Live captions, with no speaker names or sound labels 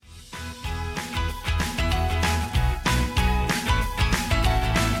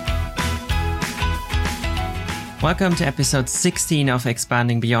Welcome to episode 16 of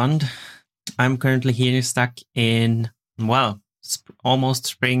Expanding Beyond. I'm currently here stuck in, almost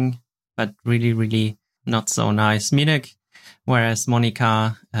spring, but really not so nice Munich, whereas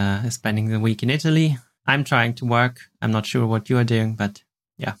Monica is spending the week in Italy. I'm trying to work. I'm not sure what you are doing, but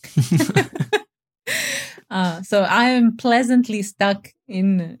yeah. So I am pleasantly stuck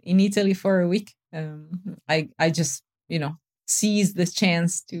in Italy for a week. I just, seized this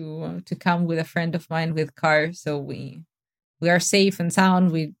chance to come with a friend of mine with car. So we are safe and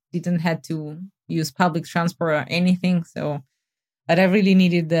sound. We didn't have to use public transport or anything. So, but I really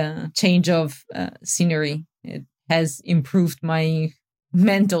needed the change of scenery. It has improved my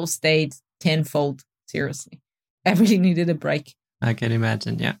mental state tenfold. Seriously, I really needed a break. I can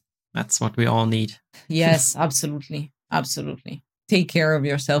imagine. Yeah, that's what we all need. Yes, absolutely. Take care of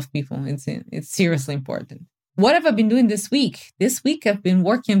yourself, people. It's seriously important. What have I been doing this week? This week I've been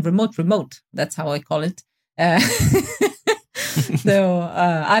working remote. That's how I call it. So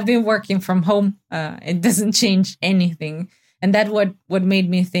I've been working from home. It doesn't change anything. And that's what made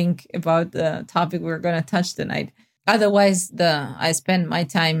me think about the topic we're going to touch tonight. Otherwise, I spend my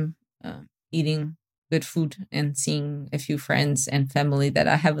time eating good food and seeing a few friends and family that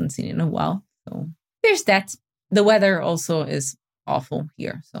I haven't seen in a while. So there's that. The weather also is awful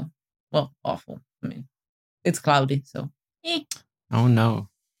here. So, awful. I mean, it's cloudy, so. Oh no.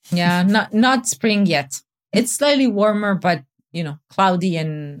 Yeah, not spring yet. It's slightly warmer, but cloudy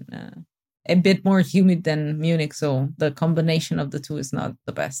and a bit more humid than Munich. So the combination of the two is not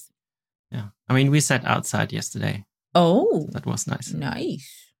the best. Yeah, I mean, we sat outside yesterday. Oh, that was nice.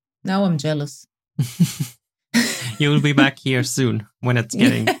 Nice. Now I'm jealous. You will be back here soon when it's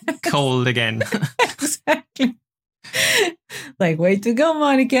getting cold again. Exactly. Like, way to go,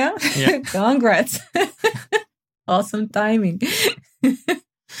 Monica. Yeah. Congrats. Awesome timing.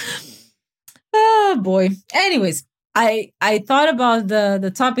 Oh, boy. Anyways, I thought about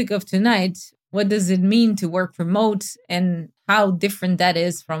the topic of tonight. What does it mean to work remote and how different that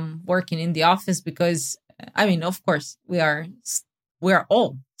is from working in the office? Because, I mean, of course, we are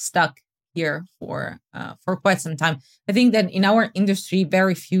all stuck here for quite some time. I think that in our industry,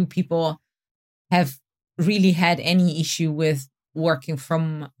 very few people have really had any issue with working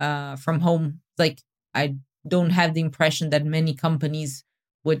from home. Like, I don't have the impression that many companies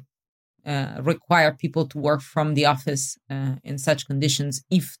would require people to work from the office in such conditions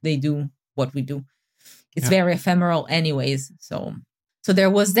if they do what we do. It's very ephemeral anyways. So there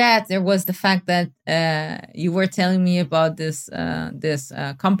was that. There was the fact that you were telling me about this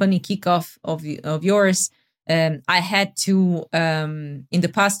company kickoff of yours. I had to, in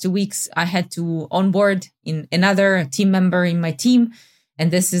the past 2 weeks, I had to onboard in another team member in my team.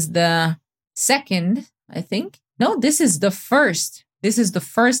 And this is the second, I think. No, this is the first. This is the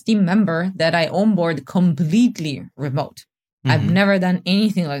first team member that I onboard completely remote. Mm-hmm. I've never done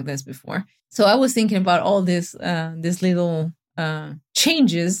anything like this before. So I was thinking about all this little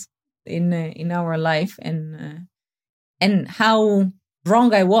changes in our life and how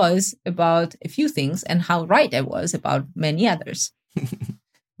wrong I was about a few things and how right I was about many others.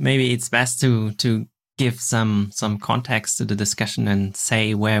 Maybe it's best to give some context to the discussion and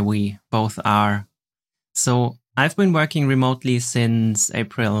say where we both are. So I've been working remotely since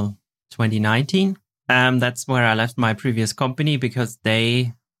April 2019. That's where I left my previous company because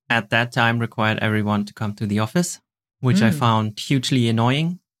they, at that time, required everyone to come to the office, which I found hugely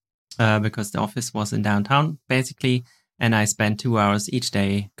annoying because the office was in downtown, basically. And I spent 2 hours each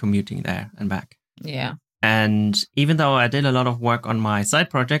day commuting there and back. Yeah. And even though I did a lot of work on my side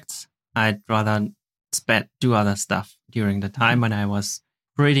projects, I'd rather do other stuff during the time when I was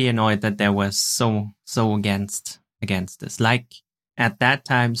pretty annoyed that there was so against this. Like at that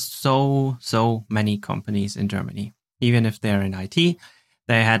time, so many companies in Germany, even if they're in IT,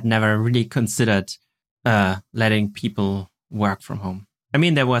 they had never really considered letting people work from home. I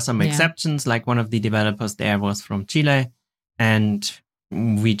mean, there were some exceptions, like one of the developers there was from Chile, and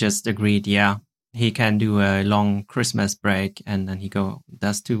we just agreed, he can do a long Christmas break, and then he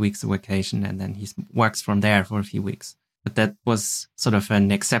does 2 weeks of vacation, and then he works from there for a few weeks. But that was sort of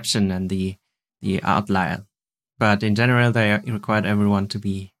an exception and the outlier. But in general, they required everyone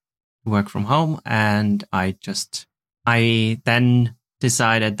to work from home, and I then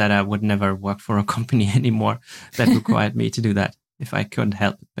decided that I would never work for a company anymore that required me to do that if I couldn't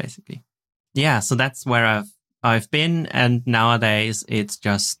help it, basically. Yeah, so that's where I've been, and nowadays it's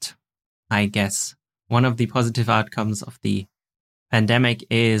just, I guess, one of the positive outcomes of the pandemic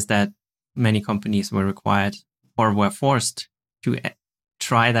is that many companies were required or were forced to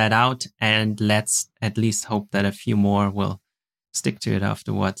try that out, and let's at least hope that a few more will stick to it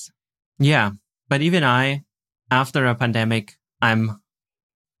afterwards. Yeah, but even I after a pandemic, I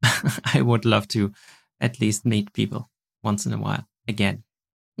would love to at least meet people once in a while again.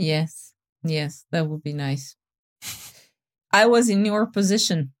 Yes, that would be nice. I was in your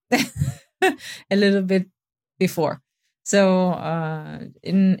position a little bit before. So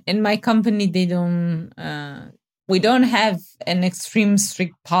in my company, we don't have an extreme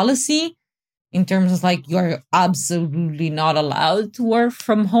strict policy in terms of like you're absolutely not allowed to work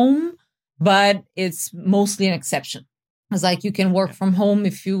from home, but it's mostly an exception. It's like you can work from home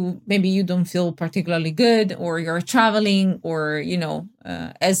if maybe you don't feel particularly good, or you're traveling, or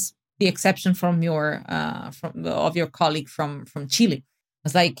as the exception from your colleague from Chile.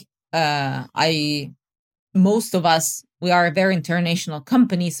 It's like most of us, we are a very international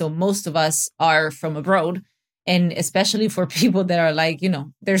company, so most of us are from abroad, and especially for people that are like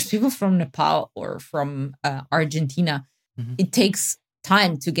there's people from Nepal or from Argentina. Mm-hmm. It takes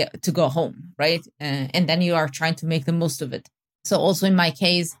time to go home, right? And then you are trying to make the most of it. So also in my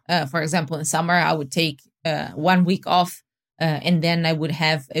case, for example, in summer, I would take 1 week off, and then I would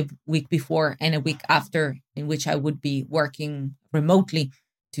have a week before and a week after in which I would be working remotely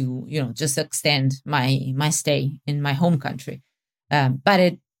to, just extend my stay in my home country. But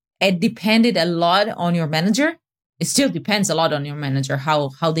it depended a lot on your manager. It still depends a lot on your manager,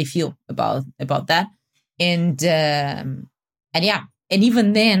 how they feel about that. And yeah. And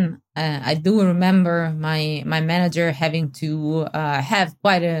even then, I do remember my manager having to have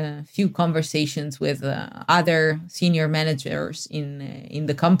quite a few conversations with other senior managers in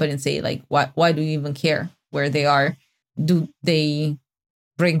the company and say, like, why do you even care where they are? Do they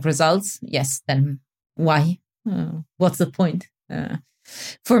bring results? Yes, then why? What's the point?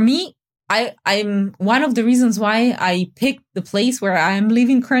 For me, I'm one of the reasons why I picked the place where I'm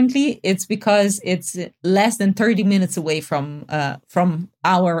living currently. It's because it's less than 30 minutes away from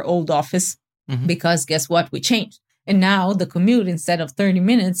our old office. Mm-hmm. Because guess what? We changed. And now the commute, instead of 30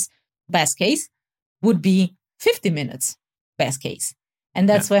 minutes, best case, would be 50 minutes, best case. And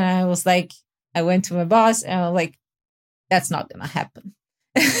that's when I was like, I went to my boss and I was like, that's not going to happen.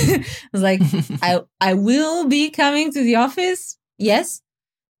 I was like, I will be coming to the office. Yes.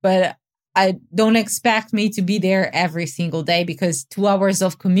 But I don't expect me to be there every single day, because 2 hours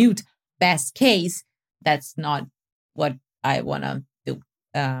of commute, best case, that's not what I want to do.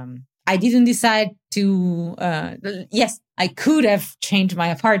 I didn't decide to, yes, I could have changed my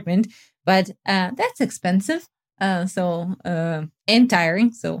apartment, but that's expensive. And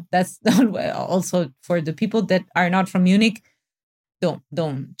tiring. So that's also for the people that are not from Munich.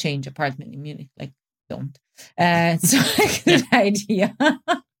 Don't change apartment in Munich. Like, don't. It's a good idea.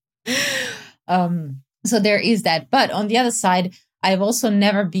 So there is that. But on the other side, I've also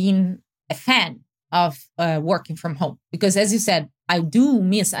never been a fan of working from home, because, as you said, I do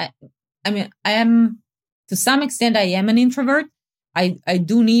miss. I am, to some extent, I am an introvert. I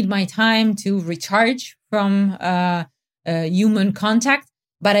do need my time to recharge from human contact,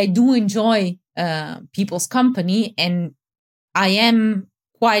 but I do enjoy people's company, and I am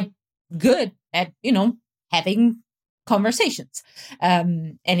quite good at having conversations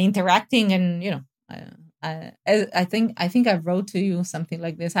and interacting, and I think I wrote to you something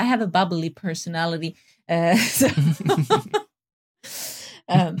like this. I have a bubbly personality, and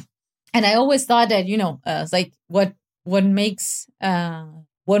I always thought that it's like what makes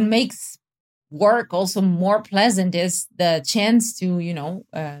work also more pleasant is the chance to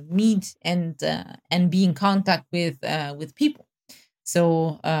meet and be in contact with people.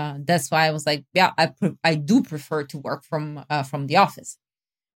 So that's why I was like, yeah, I do prefer to work from the office.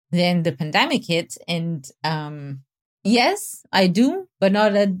 Then the pandemic hit, and yes, I do, but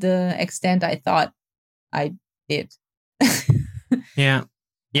not at the extent I thought I did.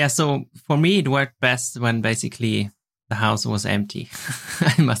 Yeah. So for me, it worked best when basically the house was empty,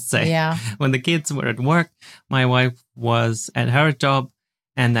 I must say. Yeah. When the kids were at work, my wife was at her job,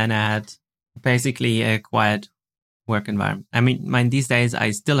 and then I had basically a quiet work environment. I mean, these days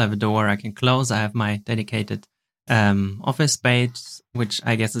I still have a door I can close. I have my dedicated office space, which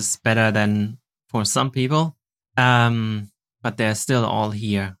I guess is better than for some people. But they're still all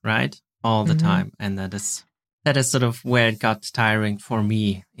here, right? All the time. And that is sort of where it got tiring for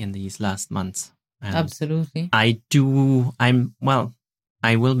me in these last months. And absolutely. I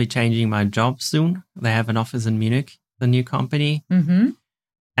will be changing my job soon. They have an office in Munich, the new company. Mm-hmm.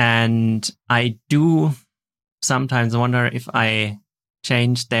 And I do sometimes wonder if I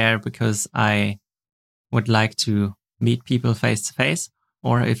change there because I would like to meet people face to face,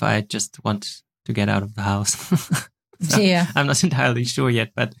 or if I just want to get out of the house. Yeah. I'm not entirely sure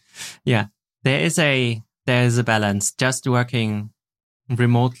yet, but yeah, there is a balance. Just working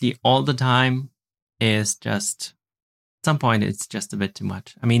remotely all the time is just at some point it's just a bit too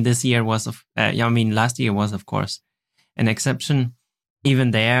much. I mean, last year was of course an exception.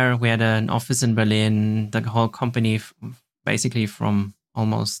 Even there, we had an office in Berlin. The whole company, basically from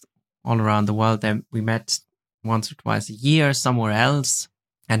almost all around the world, then we met once or twice a year somewhere else.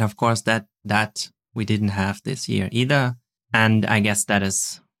 And of course, that we didn't have this year either. And I guess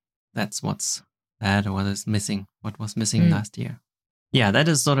that's what's bad, or what was missing last year. Yeah, that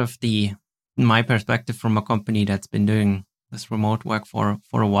is sort of my perspective from a company that's been doing this remote work for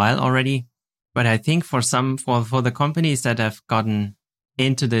a while already. But I think for the companies that have gotten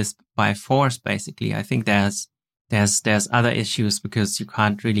into this by force, basically, I think there's other issues, because you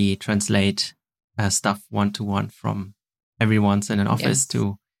can't really translate stuff one-to-one from everyone's in an office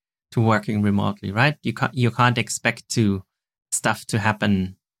to working remotely, right? You can't expect stuff to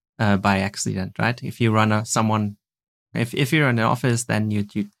happen by accident, right? If you run if you're in an office, then you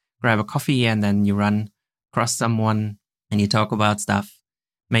grab a coffee and then you run across someone and you talk about stuff.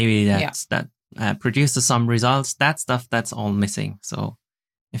 Maybe that produces some results. That stuff, that's all missing. So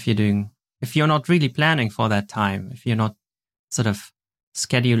if you're not really planning for that time, if you're not sort of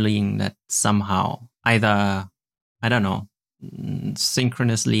scheduling that somehow, either, I don't know,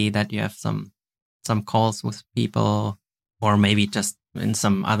 synchronously, that you have some calls with people, or maybe just in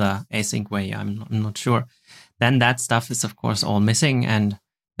some other async way, I'm not sure, then that stuff is of course all missing, and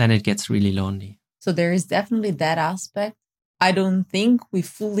then it gets really lonely. So there is definitely that aspect. I don't think we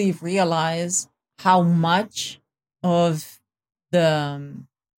fully realize how much of the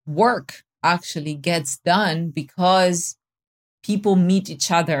work actually gets done because people meet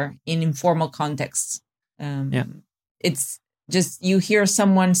each other in informal contexts. It's just, you hear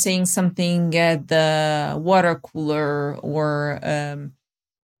someone saying something at the water cooler, or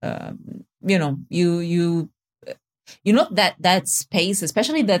that space,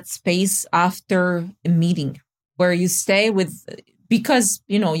 especially that space after a meeting where you stay with, because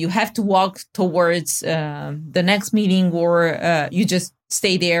you have to walk towards the next meeting, or you just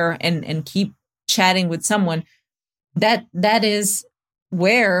stay there and keep chatting with someone. That is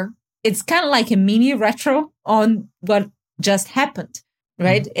where it's kind of like a mini retro on what just happened,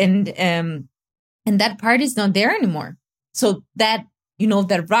 right? Mm-hmm. And that part is not there anymore. So that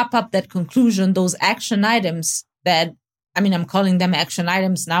that wrap up, that conclusion, those action items that, I'm calling them action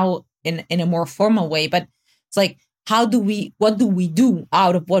items now in a more formal way, but it's like, what do we do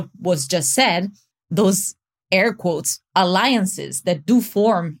out of what was just said? Those air quotes alliances that do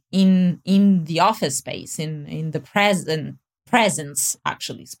form in the office space, in the presence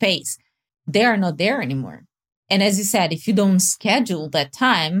actually space, they are not there anymore. And as you said, if you don't schedule that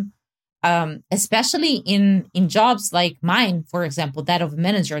time, especially in jobs like mine, for example, that of a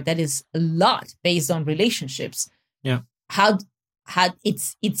manager, that is a lot based on relationships. Yeah. How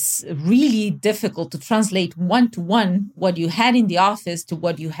it's really difficult to translate one-to-one what you had in the office to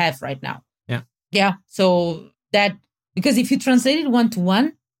what you have right now. Yeah. So that, because if you translate it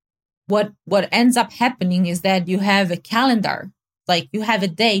one-to-one, what ends up happening is that you have a calendar, like you have a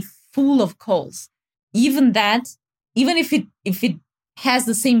day full of calls. Even if it has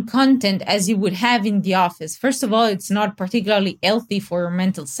the same content as you would have in the office, first of all, it's not particularly healthy for your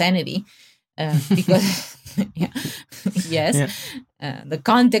mental sanity, because the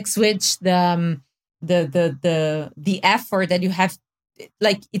context switch, the effort that you have,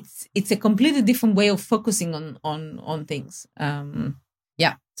 like it's a completely different way of focusing on things. So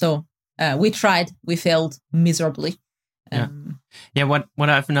we tried, we failed miserably. What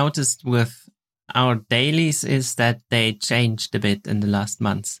I've noticed with our dailies is that they changed a bit in the last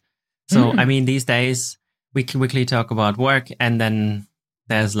months. So these days we quickly talk about work, and then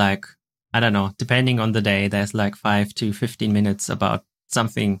there's like, I don't know, depending on the day, there's like 5 to 15 minutes about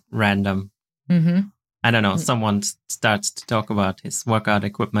something random. Mm-hmm. I don't know, someone starts to talk about his workout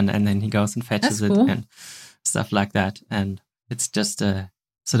equipment, and then he goes and fetches it and stuff like that. And it's just a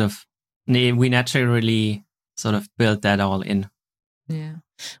sort of, we naturally sort of build that all in. Yeah.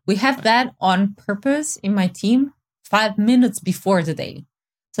 We have that on purpose in my team 5 minutes before the day.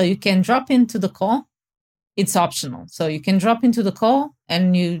 So you can drop into the call. It's optional. So you can drop into the call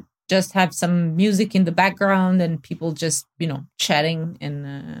and you just have some music in the background and people just, chatting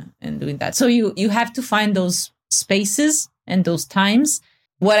and doing that. So you have to find those spaces and those times.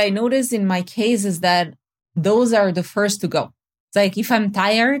 What I noticed in my case is that those are the first to go. It's like, if I'm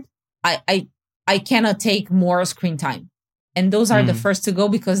tired, I cannot take more screen time. And those are the first to go,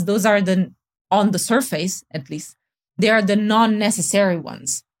 because those are on the surface, at least, they are the non-necessary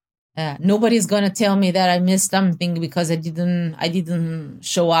ones. Nobody's going to tell me that I missed something because I didn't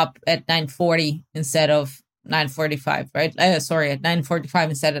show up at 9:40 instead of 9:45, right? At 9:45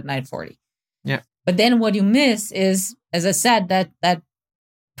 instead of 9:40. Yeah. But then what you miss is, as I said, that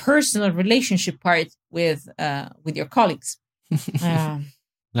personal relationship part with your colleagues.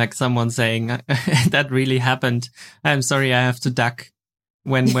 Like someone saying that really happened. I'm sorry, I have to duck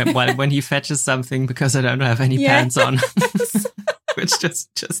when he fetches something because I don't have any pants on, which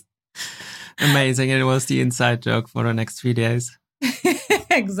just amazing. It was the inside joke for the next 3 days.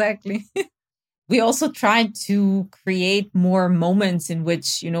 Exactly. We also tried to create more moments in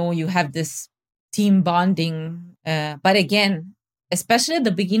which, you have this team bonding. But again, especially at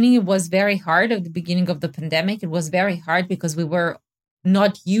the beginning, it was very hard. At the beginning of the pandemic, it was very hard because we were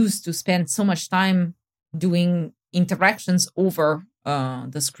not used to spend so much time doing interactions over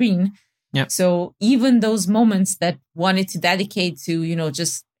the screen. Yeah. So even those moments that wanted to dedicate to,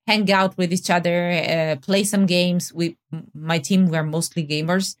 just hang out with each other, play some games. My team were mostly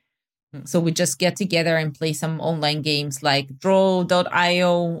gamers. So we just get together and play some online games like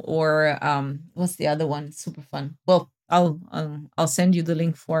Draw.io or what's the other one? Super fun. Well, I'll send you the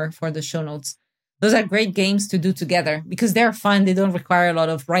link for the show notes. Those are great games to do together because they're fun. They don't require a lot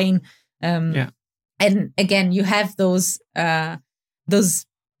of brain. And again, you have those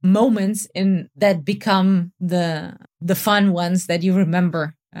moments that become the fun ones that you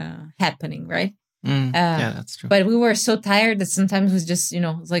remember happening, right? Yeah, that's true. But we were so tired that sometimes it was just,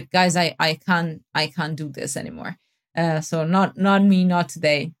 it's like, guys, I can't do this anymore. So not me, not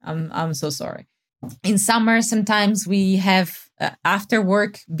today. I'm so sorry. In summer, sometimes we have after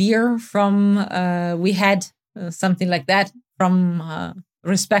work beer from, we had something like that from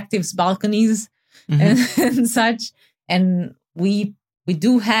respective balconies and such. And we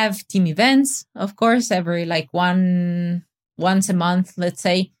do have team events, of course, every once a month, let's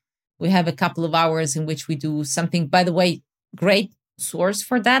say. We have a couple of hours in which we do something. By the way, great source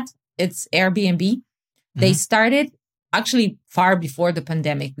for that. It's Airbnb. They started actually far before the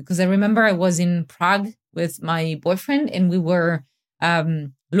pandemic because I remember I was in Prague with my boyfriend and we were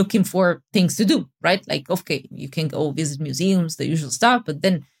looking for things to do, right? Like, okay, you can go visit museums, the usual stuff. But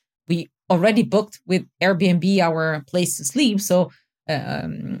then we already booked with Airbnb our place to sleep. So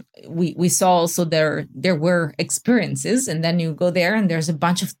we saw also there were experiences, and then you go there and there's a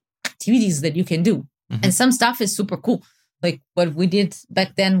bunch of activities that you can do. And some stuff is super cool. Like what we did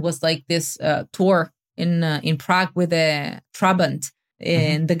back then was like this tour in Prague with a Trabant,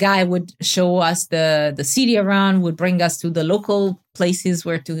 and the guy would show us the city around, would bring us to the local places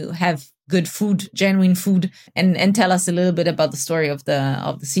where to have good food, genuine food, and tell us a little bit about the story of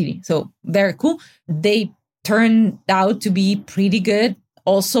the city. So very cool. They turned out to be pretty good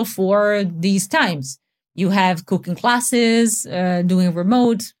also for these times. You have cooking classes, doing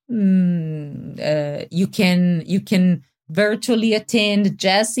remote. You can virtually attend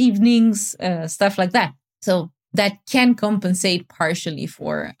jazz evenings, stuff like that. So that can compensate partially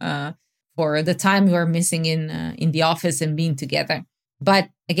for the time you are missing in the office and being together. But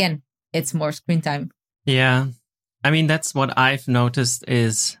again, it's more screen time. Yeah, I mean that's what I've noticed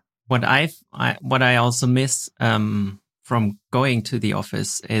is what I also miss from going to the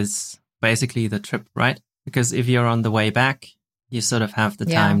office is basically the trip, right? Because if you're on the way back, you sort of have the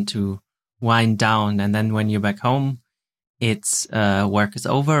time to wind down. And then when you're back home, it's work is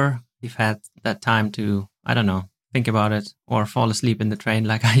over. You've had that time to, I don't know, think about it or fall asleep in the train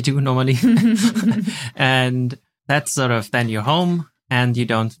like I do normally. And that's sort of, then you're home and you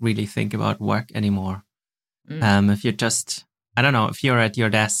don't really think about work anymore. If you're just, I don't know, if you're at your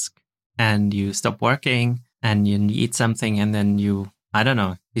desk and you stop working and you eat something and then you, I don't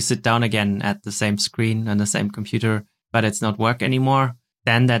know, you sit down again at the same screen and the same computer, but it's not work anymore,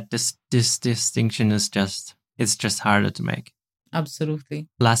 then that this distinction is it's just harder to make. Absolutely.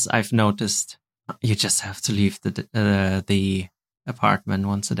 Plus, I've noticed you just have to leave the apartment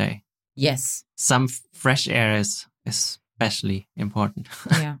once a day. Yes. Some fresh air is especially important.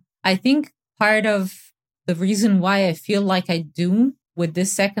 Yeah. I think part of the reason why I feel like I do with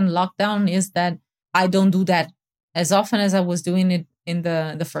this second lockdown is that I don't do that as often as I was doing it in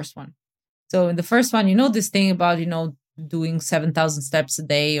the first one. So in the first one, this thing about, doing 7,000 steps a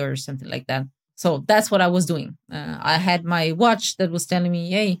day or something like that. So that's what I was doing. I had my watch that was telling me,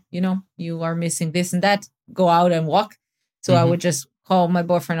 hey, you are missing this and that. Go out and walk. So I would just call my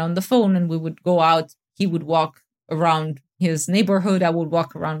boyfriend on the phone and we would go out. He would walk around his neighborhood. I would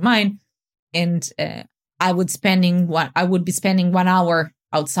walk around mine. And I would be spending 1 hour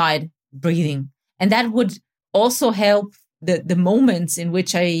outside breathing. And that would also help the moments in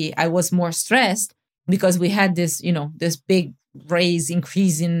which I was more stressed because we had this, this big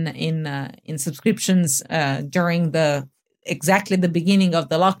increase in subscriptions during exactly the beginning of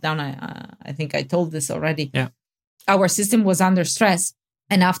the lockdown. I think I told this already. Yeah. Our system was under stress.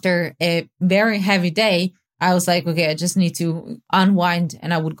 And after a very heavy day, I was like, okay, I just need to unwind.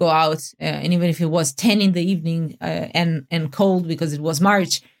 And I would go out. And even if it was 10 in the evening and cold because it was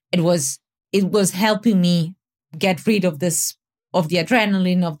March, it was helping me get rid of this, of the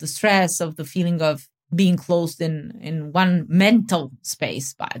adrenaline, of the stress, of the feeling of being closed in one mental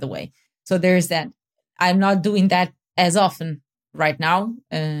space, by the way. So there's that. I'm not doing that as often right now.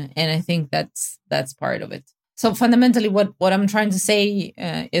 And I think that's part of it. So fundamentally, what I'm trying to say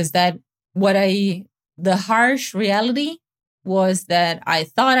is that the harsh reality was that I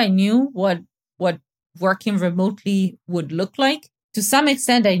thought I knew what working remotely would look like. To some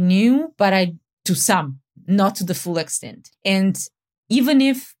extent, I knew, but not to the full extent. And even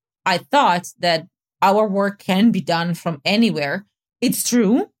if I thought that our work can be done from anywhere, it's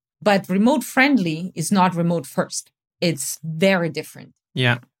true, but remote friendly is not remote first. It's very different.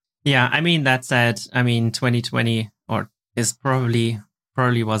 Yeah. Yeah. I mean, that said, 2020 is probably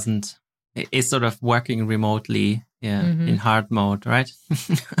wasn't, is sort of working remotely in hard mode, right?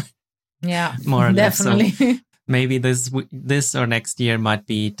 Yeah, more or definitely. less. So maybe this or next year might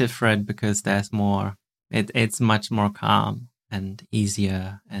be different because there's more, it's much more calm and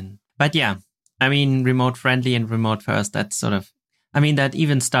easier. But yeah, remote friendly and remote first, that's sort of, that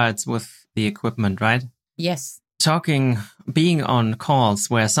even starts with the equipment, right? Yes. Being on calls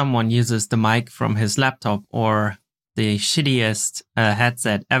where someone uses the mic from his laptop or the shittiest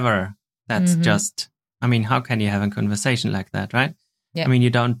headset ever. That's just, how can you have a conversation like that, right? Yeah. You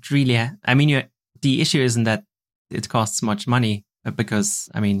don't really, the issue isn't that it costs much money because,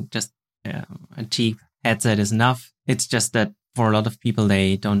 just a cheap headset is enough. It's just that for a lot of people,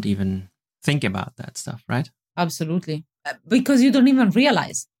 they don't even think about that stuff, right? Absolutely. Because you don't even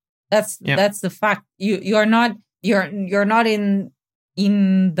realize. That's the fact. You're not in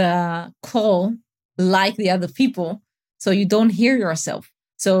the call like the other people, so you don't hear yourself.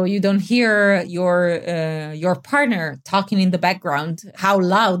 So you don't hear your partner talking in the background, how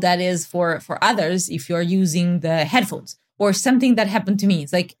loud that is for others if you're using the headphones. Or something that happened to me.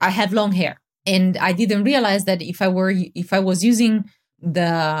 It's like I have long hair and I didn't realize that if I was using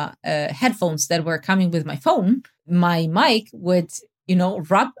the headphones that were coming with my phone, my mic would,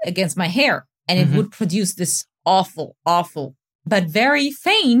 rub against my hair and it would produce this awful, but very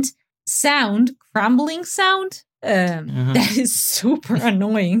faint sound, crumbling sound. That is super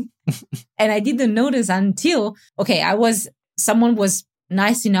annoying. And I didn't notice until, someone was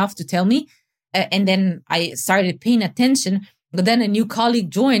nice enough to tell me. And then I started paying attention. But then a new colleague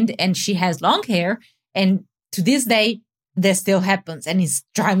joined and she has long hair. And to this day, that still happens. And it's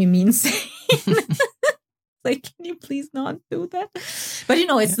driving me insane. Like, can you please not do that? But,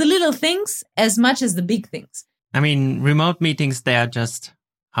 it's the little things as much as the big things. Remote meetings, they are just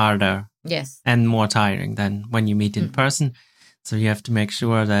harder. Yes. And more tiring than when you meet in person. So you have to make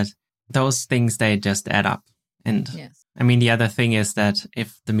sure that those things, they just add up. And yes. The other thing is that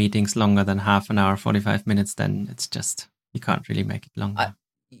if the meeting's longer than half an hour, 45 minutes, then it's just, you can't really make it longer.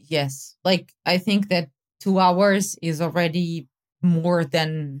 Yes. Like, I think that 2 hours is already more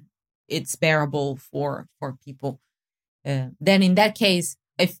than it's bearable for people. Then in that case,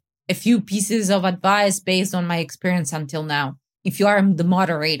 a few pieces of advice based on my experience until now. If you are the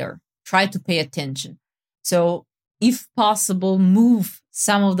moderator, try to pay attention. So if possible, move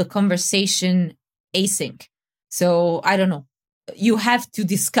some of the conversation async. So I don't know, you have to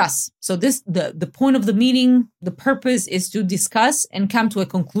discuss. So the point of the meeting, the purpose is to discuss and come to a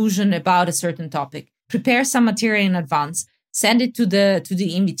conclusion about a certain topic. Prepare some material in advance, send it to the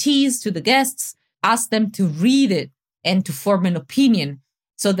invitees, to the guests, ask them to read it and to form an opinion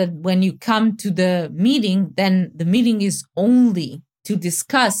so that when you come to the meeting, then the meeting is only to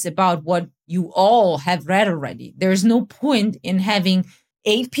discuss about what you all have read already. There's no point in having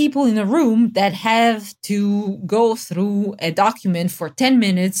 8 people in a room that have to go through a document for 10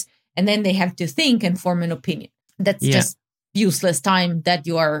 minutes and then they have to think and form an opinion. That's just useless time that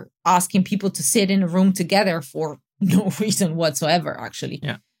you are asking people to sit in a room together for no reason whatsoever, actually.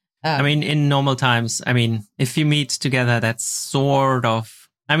 Yeah. In normal times, if you meet together, that's sort of,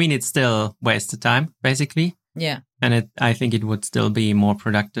 it's still wasted time, basically. Yeah. And I think it would still be more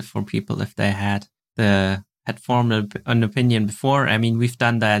productive for people if they had formed an opinion before. We've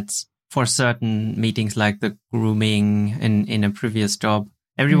done that for certain meetings like the grooming in a previous job.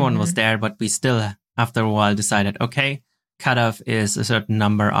 Everyone was there, but we still, after a while, decided, okay, cutoff is a certain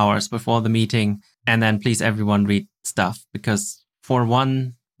number of hours before the meeting. And then please everyone read stuff. Because for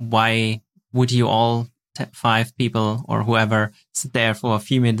one, why would you all 5 people or whoever sit there for a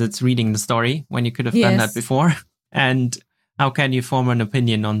few minutes reading the story when you could have done that before? And how can you form an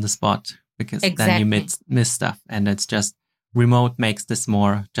opinion on the spot? Because then you miss stuff and it's just remote makes this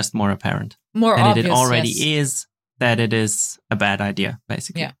more apparent. More and obvious, it already yes. is that it is a bad idea,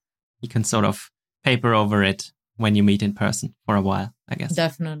 basically. Yeah. You can sort of paper over it when you meet in person for a while, I guess.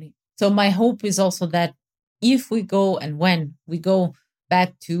 Definitely. So my hope is also that if we go and when we go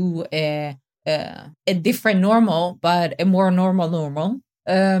back to a different normal, but a more normal,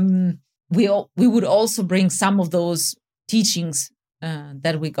 we would also bring some of those teachings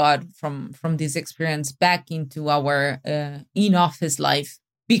that we got from this experience back into our in-office life,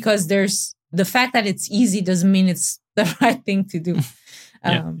 because there's the fact that it's easy doesn't mean it's the right thing to do.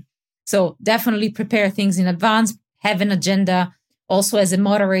 Yeah. So definitely prepare things in advance, have an agenda. Also, as a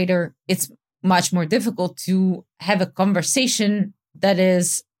moderator, it's much more difficult to have a conversation that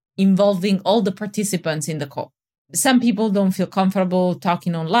is involving all the participants in the call. Some people don't feel comfortable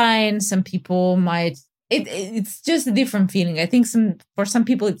talking online. Some people might. It's just a different feeling. I think for some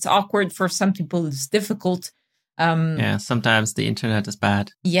people it's awkward. For some people it's difficult. Yeah, sometimes the internet is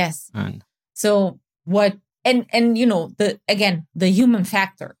bad. Yes. So what? And the human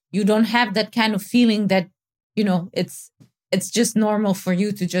factor. You don't have that kind of feeling that it's just normal for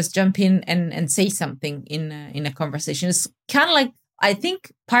you to just jump in and say something in a conversation. It's kind of like, I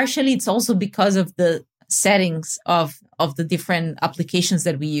think partially it's also because of the settings of the different applications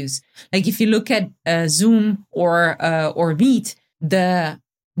that we use. Like if you look at Zoom or Meet, the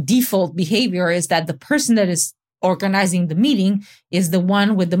default behavior is that the person that is organizing the meeting is the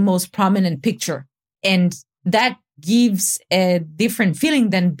one with the most prominent picture. And that gives a different feeling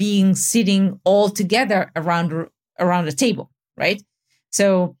than being sitting all together around a table, right?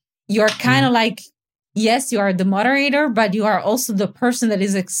 So you're kind of like, yes, you are the moderator, but you are also the person that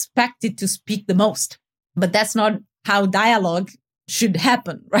is expected to speak the most. But that's not how dialogue should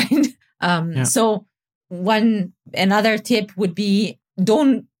happen, right? So another tip would be,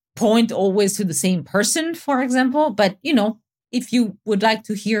 don't point always to the same person, for example. But, if you would like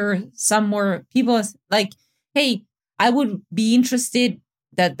to hear some more people, like, hey, I would be interested,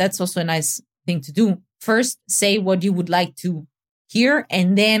 that's also a nice thing to do. First, say what you would like to hear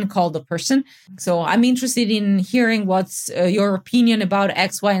and then call the person. So I'm interested in hearing what's your opinion about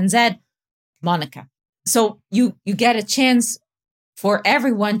X, Y, and Z, Monica. So you get a chance for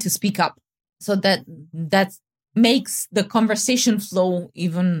everyone to speak up. So that makes the conversation flow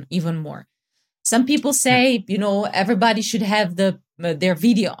even more. Some people say, everybody should have their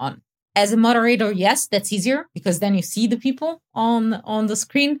video on. As a moderator, yes, that's easier because then you see the people on the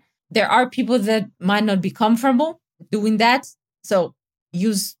screen. There are people that might not be comfortable doing that. So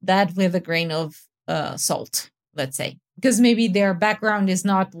use that with a grain of salt, let's say, because maybe their background is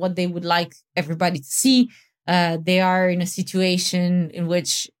not what they would like everybody to see. They are in a situation in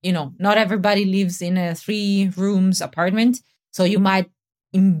which, not everybody lives in a 3-room apartment. So you might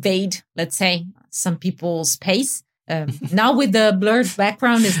invade, let's say, some people's space. Now with the blurred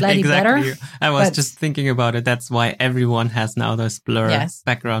background is slightly exactly. better. I was just thinking about it. That's why everyone has now this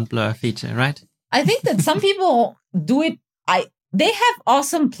background blur feature, right? I think that some people do it. They have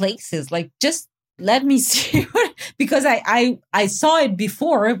awesome places. Like, just let me see because I saw it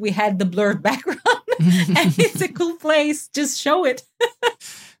before we had the blurred background and it's a cool place. Just show it.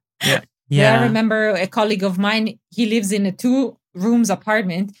 Yeah. I remember a colleague of mine, he lives in a 2-room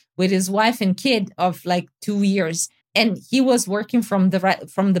apartment with his wife and kid of like 2 years. And he was working from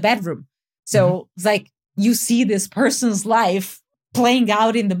the bedroom. So it's like you see this person's life playing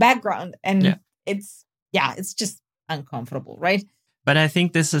out in the background. And it's just uncomfortable, right? But I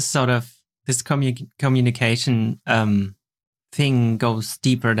think this is sort of, this communication thing goes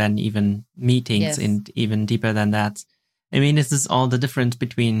deeper than even meetings and even deeper than that. I mean, this is all the difference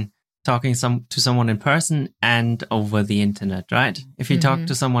between talking to someone in person and over the internet, right? If you talk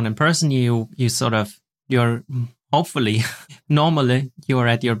to someone in person, you're hopefully, normally you're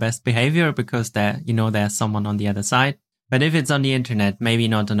at your best behavior because there's someone on the other side. But if it's on the internet, maybe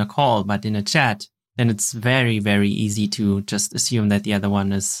not in a call, but in a chat, then it's very, very easy to just assume that the other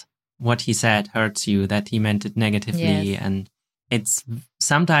one is, what he said hurts you, that he meant it negatively. Yes. And it's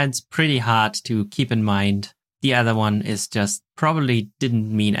sometimes pretty hard to keep in mind the other one is just probably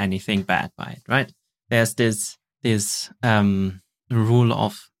didn't mean anything bad by it, right? There's this rule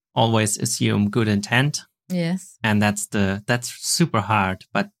of always assume good intent. Yes. And that's super hard,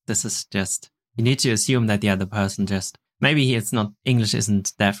 but this is just, you need to assume that the other person just, maybe English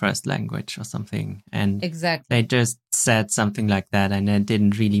isn't their first language or something. And exactly. They just said something like that and it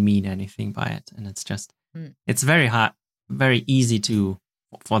didn't really mean anything by it. And it's just, it's very hard, very easy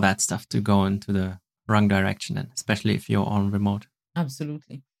for that stuff to go into the wrong direction, and especially if you're on remote.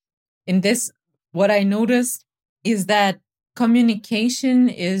 Absolutely. In this, what I noticed is that communication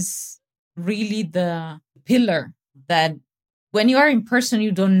is really the pillar that when you are in person,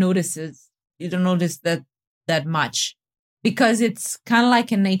 you don't notice it. You don't notice that much because it's kind of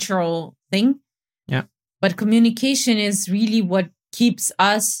like a natural thing. Yeah. But communication is really what keeps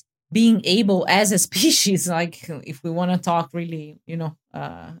us being able as a species, like if we want to talk really,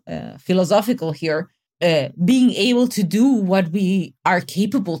 philosophical here, being able to do what we are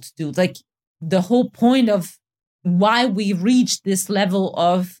capable to do. Like the whole point of why we reach this level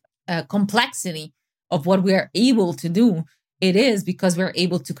of complexity of what we are able to do, it is because we're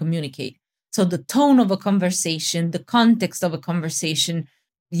able to communicate. So the tone of a conversation, the context of a conversation,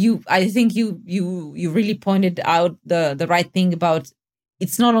 I think you really pointed out the right thing about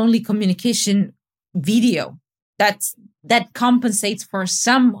it's not only communication, video. That compensates for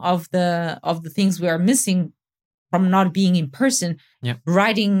some of the things we are missing from not being in person. Yeah.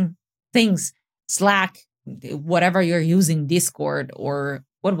 Writing things, Slack, whatever you're using, Discord, or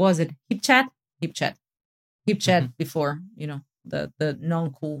what was it? HipChat mm-hmm. Before, the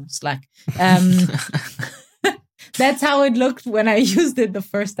non-cool Slack. That's how it looked when I used it the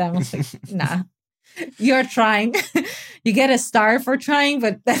first time. I was like, nah, you're trying. You get a star for trying,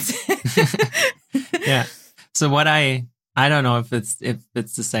 but that's yeah. So what I don't know if it's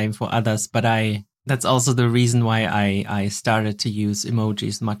the same for others, but that's also the reason why I started to use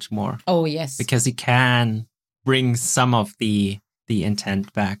emojis much more. Oh yes. Because you can bring some of the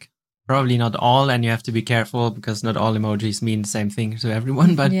intent back. Probably not all, and you have to be careful because not all emojis mean the same thing to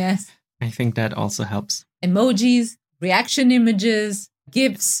everyone, but yes. I think that also helps. Emojis, reaction images,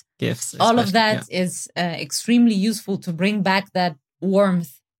 GIFs, all of that is extremely useful to bring back that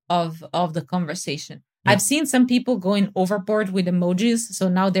warmth of the conversation. Yeah. I've seen some people going overboard with emojis, so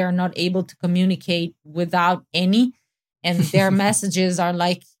now they're not able to communicate without any, and their messages are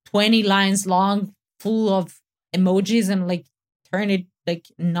like 20 lines long, full of emojis, and like turn it like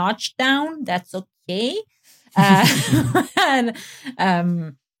notch down. That's okay. And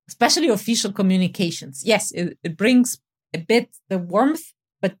especially official communications. Yes, it brings a bit the warmth,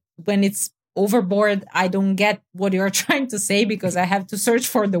 but when it's overboard, I don't get what you're trying to say because I have to search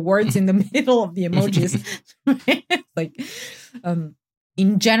for the words in the middle of the emojis. Like,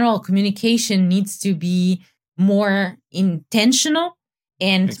 in general, communication needs to be more intentional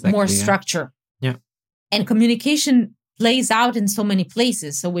and more structure. Yeah. And communication plays out in so many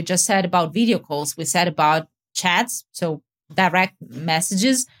places. So we just said about video calls, we said about chats, so direct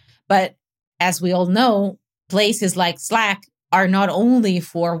messages. But as we all know, places like Slack are not only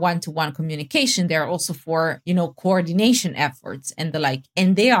for one-to-one communication, they're also for, coordination efforts and the like.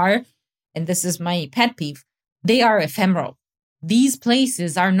 And they are, and this is my pet peeve, they are ephemeral. These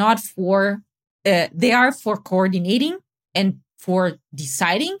places are not for, they are for coordinating and for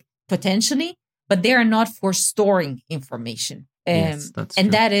deciding potentially, but they are not for storing information. Yes, that's and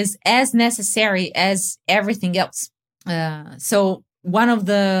true. That is as necessary as everything else. So one of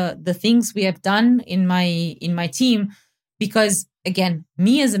the things we have done in my team, because again,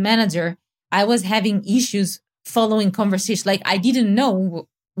 me as a manager, I was having issues following conversations. Like I didn't know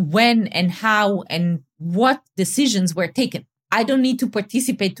when and how and what decisions were taken. I don't need to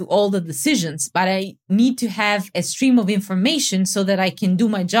participate to all the decisions, but I need to have a stream of information so that I can do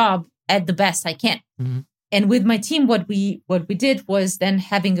my job at the best I can. Mm-hmm. And with my team, what we did was then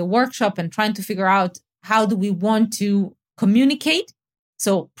having a workshop and trying to figure out how do we want to communicate.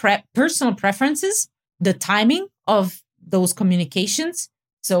 So personal preferences, the timing of those communications.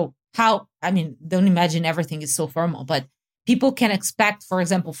 So don't imagine everything is so formal, but people can expect, for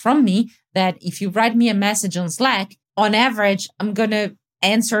example, from me that if you write me a message on Slack, on average, I'm going to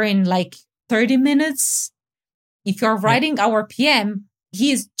answer in like 30 minutes. If you're writing our PM,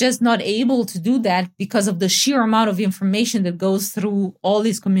 he is just not able to do that because of the sheer amount of information that goes through all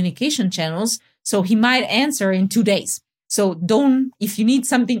these communication channels. So he might answer in 2 days. So if you need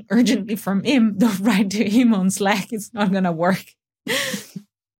something urgently from him, don't write to him on Slack. It's not going to work.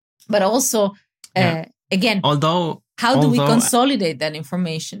 But also, again, how do we consolidate that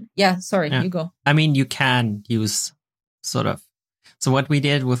information? Yeah, sorry, you go. I mean, you can use sort of. So what we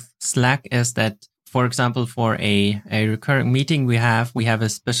did with Slack is that, for example, for a recurring meeting we have a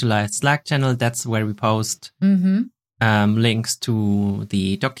specialized Slack channel. That's where we post links to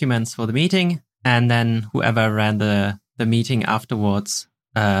the documents for the meeting. And then whoever ran the meeting afterwards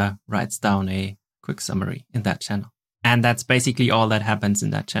writes down a quick summary in that channel. And that's basically all that happens in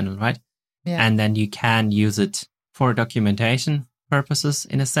that channel, right? Yeah. And then you can use it for documentation purposes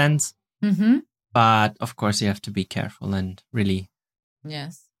in a sense. Mm-hmm. But of course, you have to be careful and really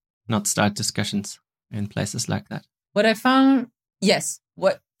not start discussions in places like that. What I found,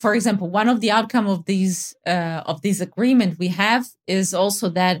 for example, one of the outcome of these agreement we have is also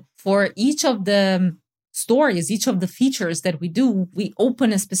that for each of the stories, each of the features that we do, we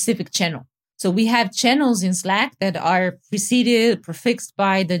open a specific channel. So we have channels in Slack that are prefixed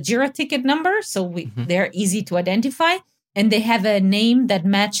by the Jira ticket number. So they're easy to identify. And they have a name that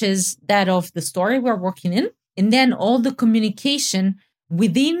matches that of the story we're working in. And then all the communication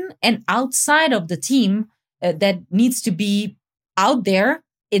within and outside of the team that needs to be out there,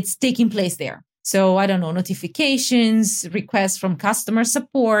 it's taking place there. So I don't know, notifications, requests from customer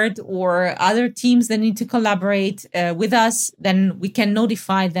support or other teams that need to collaborate with us, then we can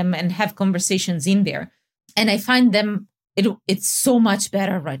notify them and have conversations in there. And I find it's so much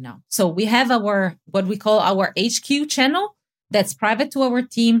better right now. So we have what we call our HQ channel that's private to our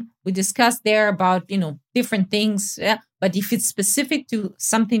team. We discuss there about, different things. Yeah. But if it's specific to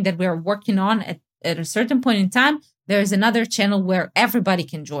something that we're working on at a certain point in time, there's another channel where everybody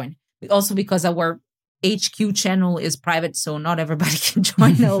can join. Also because our HQ channel is private, so not everybody can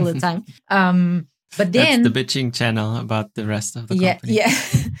join all the time. But then that's the bitching channel about the rest of the company.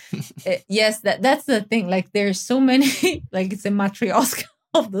 Yeah. Yes, that's the thing. Like there's so many, like it's a matryoshka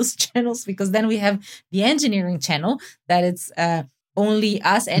of those channels, because then we have the engineering channel that it's only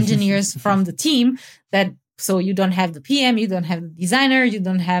us engineers from the team that. So you don't have the PM, you don't have the designer, you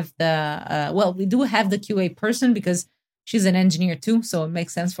don't have we do have the QA person because she's an engineer too. So it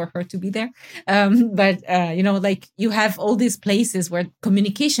makes sense for her to be there. But you have all these places where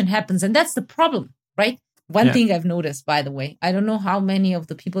communication happens. And that's the problem, right? One thing I've noticed, by the way, I don't know how many of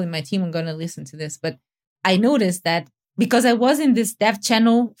the people in my team are going to listen to this, but I noticed that because I was in this dev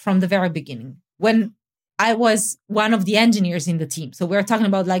channel from the very beginning, when I was one of the engineers in the team. So we're talking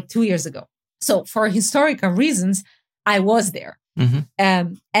about like 2 years ago. So for historical reasons, I was there. Mm-hmm.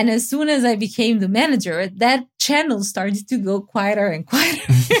 And as soon as I became the manager, that channel started to go quieter and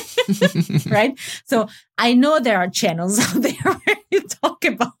quieter, right? So I know there are channels out there where you talk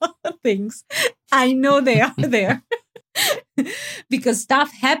about things. I know they are there because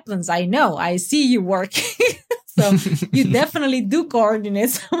stuff happens. I know. I see you working. So you definitely do coordinate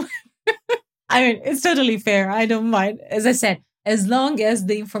somewhere. I mean, it's totally fair. I don't mind. As I said, as long as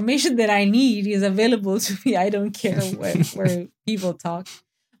the information that I need is available to me, I don't care where people talk.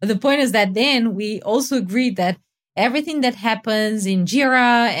 But the point is that then we also agreed that everything that happens in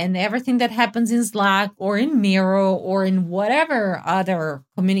Jira and everything that happens in Slack or in Miro or in whatever other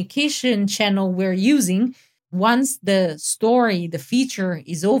communication channel we're using, once the story, the feature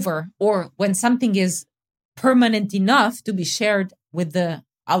is over, or when something is permanent enough to be shared with the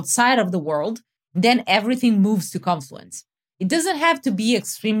outside of the world, then everything moves to Confluence. It doesn't have to be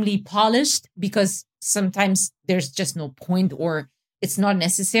extremely polished because sometimes there's just no point or it's not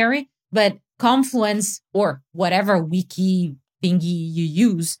necessary. But Confluence or whatever wiki thingy you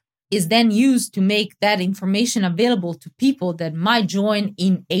use is then used to make that information available to people that might join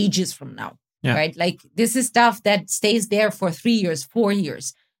in ages from now, right? Like this is stuff that stays there for 3 years, 4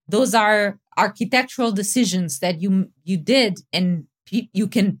 years. Those are architectural decisions that you did, and you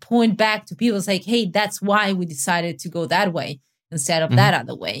can point back to people like, hey, that's why we decided to go that way instead of that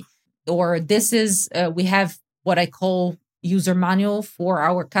other way. Or this is, we have what I call user manual for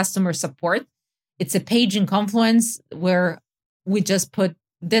our customer support. It's a page in Confluence where we just put,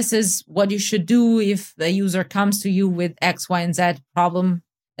 this is what you should do if the user comes to you with X, Y, and Z problem.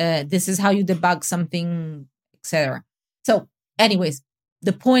 This is how you debug something, etc. So anyways,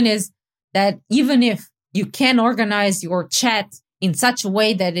 the point is that even if you can organize your chat in such a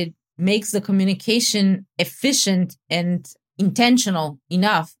way that it makes the communication efficient and intentional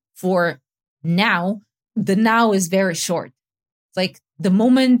enough for now, the now is very short. It's like the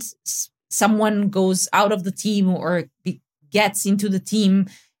moment someone goes out of the team or gets into the team,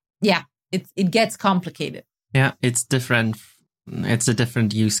 it gets complicated. Yeah, it's different. It's a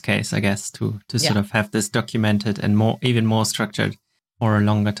different use case, I guess, to sort of have this documented and even more structured for a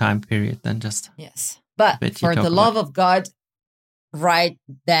longer time period than just. Yes. But for the love of God, write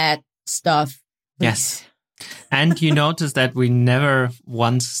that stuff, please. Yes. And you notice that we never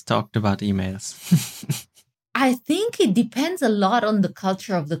once talked about emails. I think it depends a lot on the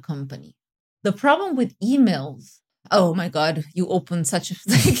culture of the company. The problem with emails, oh my God, you open such a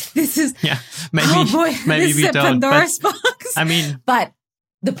this is maybe, oh boy, maybe this we is a don't. Pandora's box. I mean, but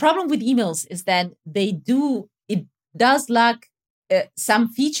the problem with emails is that it does lack some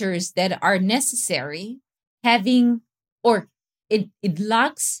features that are necessary having, or it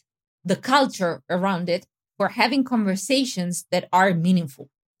lacks the culture around it for having conversations that are meaningful.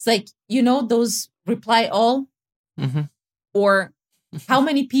 It's like, those reply all, or how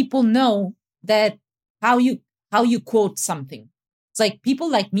many people know that how you quote something. It's like people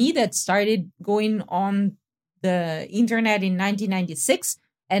like me that started going on the internet in 1996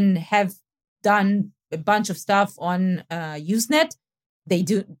 and have done a bunch of stuff on Usenet, they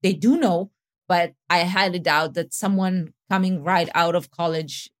do know, but I highly doubt that someone coming right out of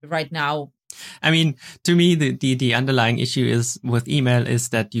college right now. I mean, to me, the underlying issue is with email is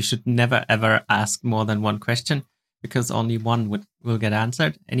that you should never ever ask more than one question, because only one will get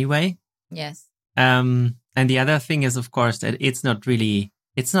answered anyway. Yes. And the other thing is, of course, that it's not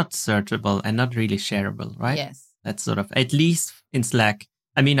searchable and not really shareable, right? Yes. That's sort of, at least in Slack.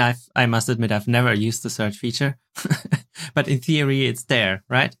 I mean, I must admit, I've never used the search feature, but in theory, it's there,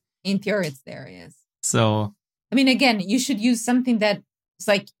 right? In theory, it's there, yes. So, I mean, again, you should use something that it's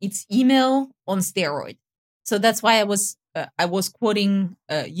like it's email on steroid. So that's why I was quoting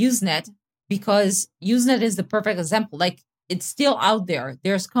Usenet, because Usenet is the perfect example. Like, it's still out there.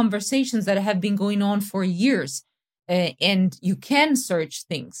 There's conversations that have been going on for years, and you can search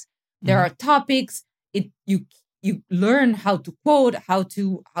things. There are topics. You learn how to quote, how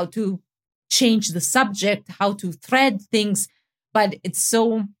to change the subject, how to thread things, but it's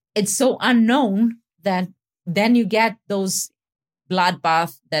so unknown that then you get those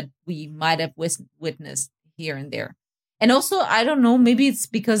bloodbath that we might have witnessed here and there. And also, I don't know, maybe it's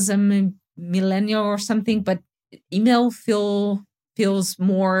because I'm a millennial or something, but email feels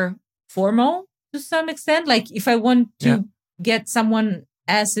more formal to some extent. Like, if I want to get someone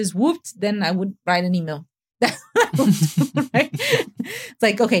asses whooped, then I would write an email. Right? It's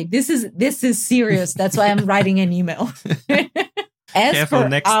like, okay, this is serious. That's why I'm writing an email. As careful, for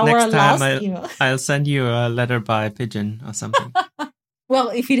next time I'll send you a letter by pigeon or something. Well,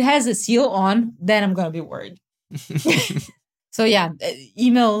 if it has a seal on, then I'm gonna be worried. So yeah,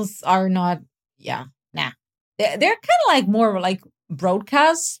 emails are not. Yeah, nah. They're kind of like more like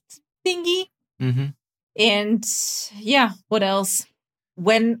broadcast thingy. Mm-hmm. And yeah, what else?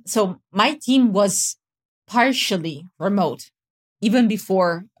 So my team was partially remote, even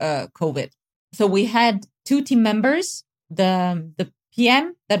before COVID. So we had 2 team members. The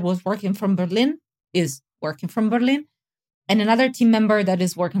PM that was working from Berlin is working from Berlin, and another team member that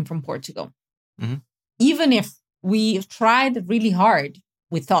is working from Portugal. Mm-hmm. Even if we tried really hard,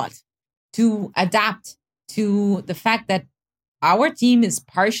 we thought, to adapt to the fact that our team is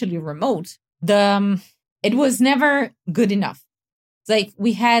partially remote, it was never good enough. It's like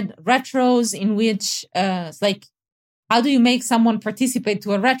we had retros in which it's like, how do you make someone participate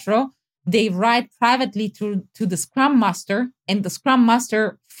to a retro? They write privately to the Scrum Master, and the Scrum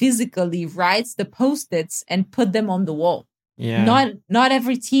Master physically writes the Post-its and put them on the wall. Yeah. Not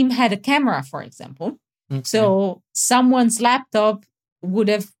every team had a camera, for example. Okay. So someone's laptop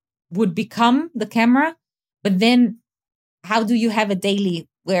would become the camera, but then how do you have a daily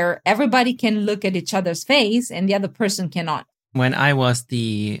where everybody can look at each other's face and the other person cannot? When I was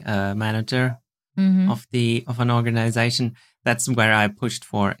the manager of an organization, that's where I pushed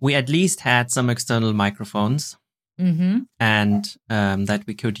for. We at least had some external microphones and that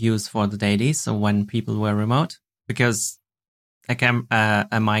we could use for the dailies. So when people were remote, because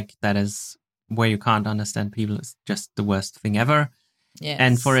a mic that is where you can't understand people is just the worst thing ever. Yes.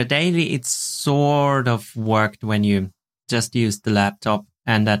 And for a daily, it sort of worked when you just used the laptop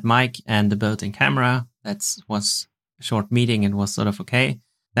and that mic and the built-in camera. That was a short meeting and was sort of okay.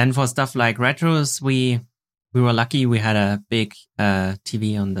 Then for stuff like retros, we were lucky. We had a big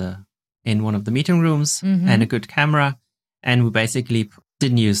TV in one of the meeting rooms and a good camera. And we basically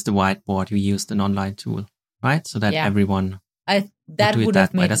didn't use the whiteboard. We used an online tool, right? So that everyone... that would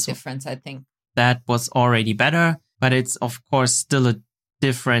have made a difference, I think. That was already better. But it's, of course, still a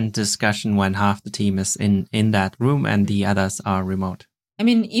different discussion when half the team is in that room and the others are remote. I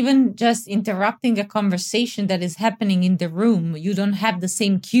mean, even just interrupting a conversation that is happening in the room, you don't have the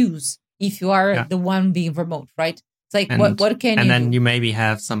same cues if you are the one being remote, right? It's like, what can you do? And then you maybe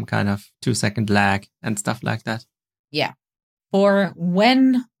have some kind of 2-second lag and stuff like that. Yeah. For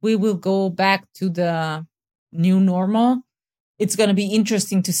when we will go back to the new normal, it's going to be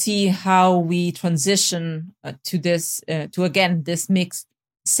interesting to see how we transition to this mixed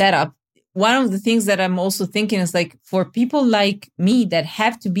setup. One of the things that I'm also thinking is like for people like me that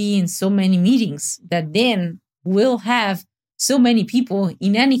have to be in so many meetings that then will have so many people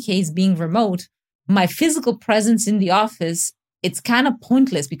in any case being remote, my physical presence in the office, it's kind of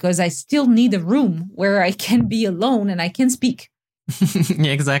pointless because I still need a room where I can be alone and I can speak.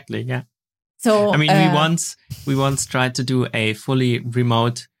 Yeah, exactly. Yeah. So I mean, we once tried to do a fully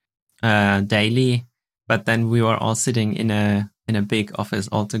remote daily, but then we were all sitting in a big office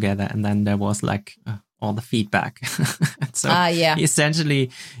all together, and then there was like all the feedback. So essentially,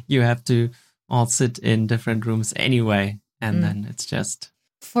 you have to all sit in different rooms anyway, and then it's just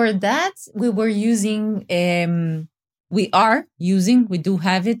for that we were using. We do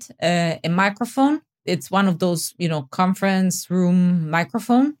have it a microphone it's one of those, conference room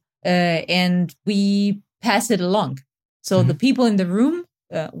microphone, and we pass it along. So the people in the room,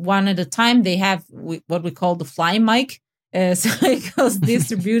 one at a time, they have what we call the fly mic. So it goes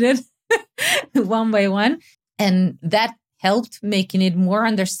distributed one by one. And that helped making it more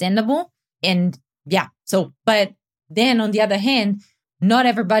understandable. And but then on the other hand, not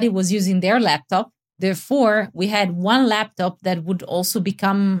everybody was using their laptop. Therefore, we had one laptop that would also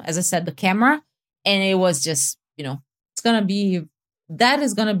become, as I said, the camera. And it was just, that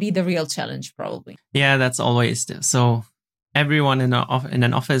is going to be the real challenge, probably. Yeah, that's always so. Everyone in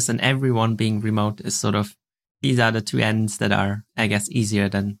an office and everyone being remote is sort of, these are the two ends that are, I guess, easier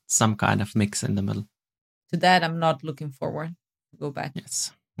than some kind of mix in the middle. To that, I'm not looking forward to go back.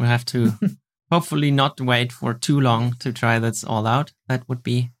 Yes, we'll have to hopefully not wait for too long to try this all out. That would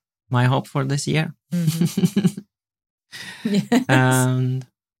be my hope for this year. Mm-hmm. Yes. And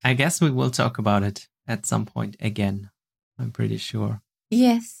I guess we will talk about it at some point again. I'm pretty sure.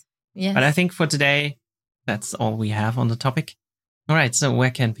 Yes. But I think for today, that's all we have on the topic. All right. So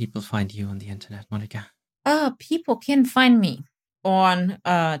where can people find you on the internet, Monica? People can find me on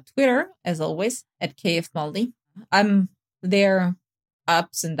Twitter, as always, at KFMaldi. I'm there,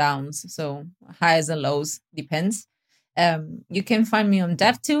 ups and downs, so highs and lows, depends. You can find me on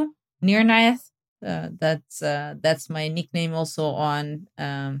Dev2, Nirnaeth. That's my nickname also on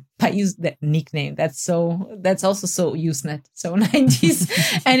I use that nickname. That's also so Usenet, so 90s.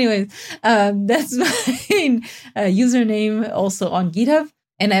 Anyways, that's my username also on GitHub.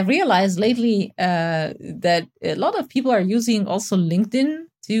 And I realized lately that a lot of people are using also LinkedIn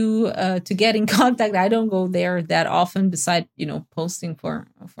to get in contact. I don't go there that often, besides posting for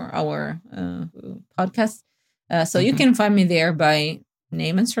our podcast. So you can find me there by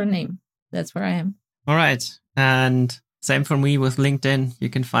name and surname. That's where I am. All right. And same for me with LinkedIn. You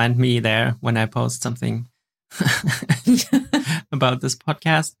can find me there when I post something about this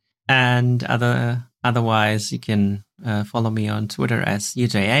podcast. And otherwise, you can follow me on Twitter as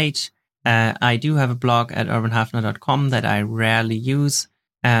UJH. I do have a blog at urbanhafner.com that I rarely use,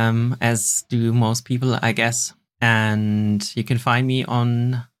 as do most people, I guess. And you can find me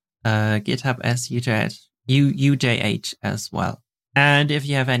on GitHub as UJH as well. And if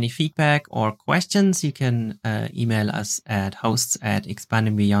you have any feedback or questions, you can email us at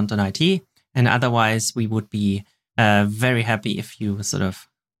hosts@expandingbeyond.it. And otherwise, we would be very happy if you sort of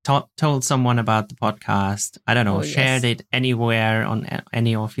told someone about the podcast. I don't know, shared it anywhere on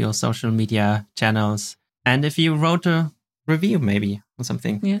any of your social media channels. And if you wrote a review maybe or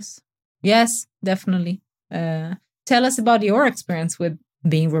something. Yes, definitely. Tell us about your experience with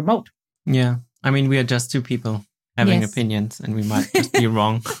being remote. Yeah. I mean, we are just two people having opinions, and we might just be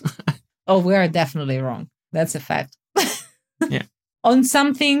wrong. Oh, we are definitely wrong. That's a fact. Yeah. On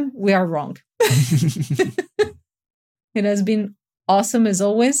something, we are wrong. It has been awesome as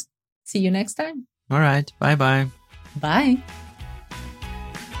always. See you next time. All right. Bye-bye. Bye.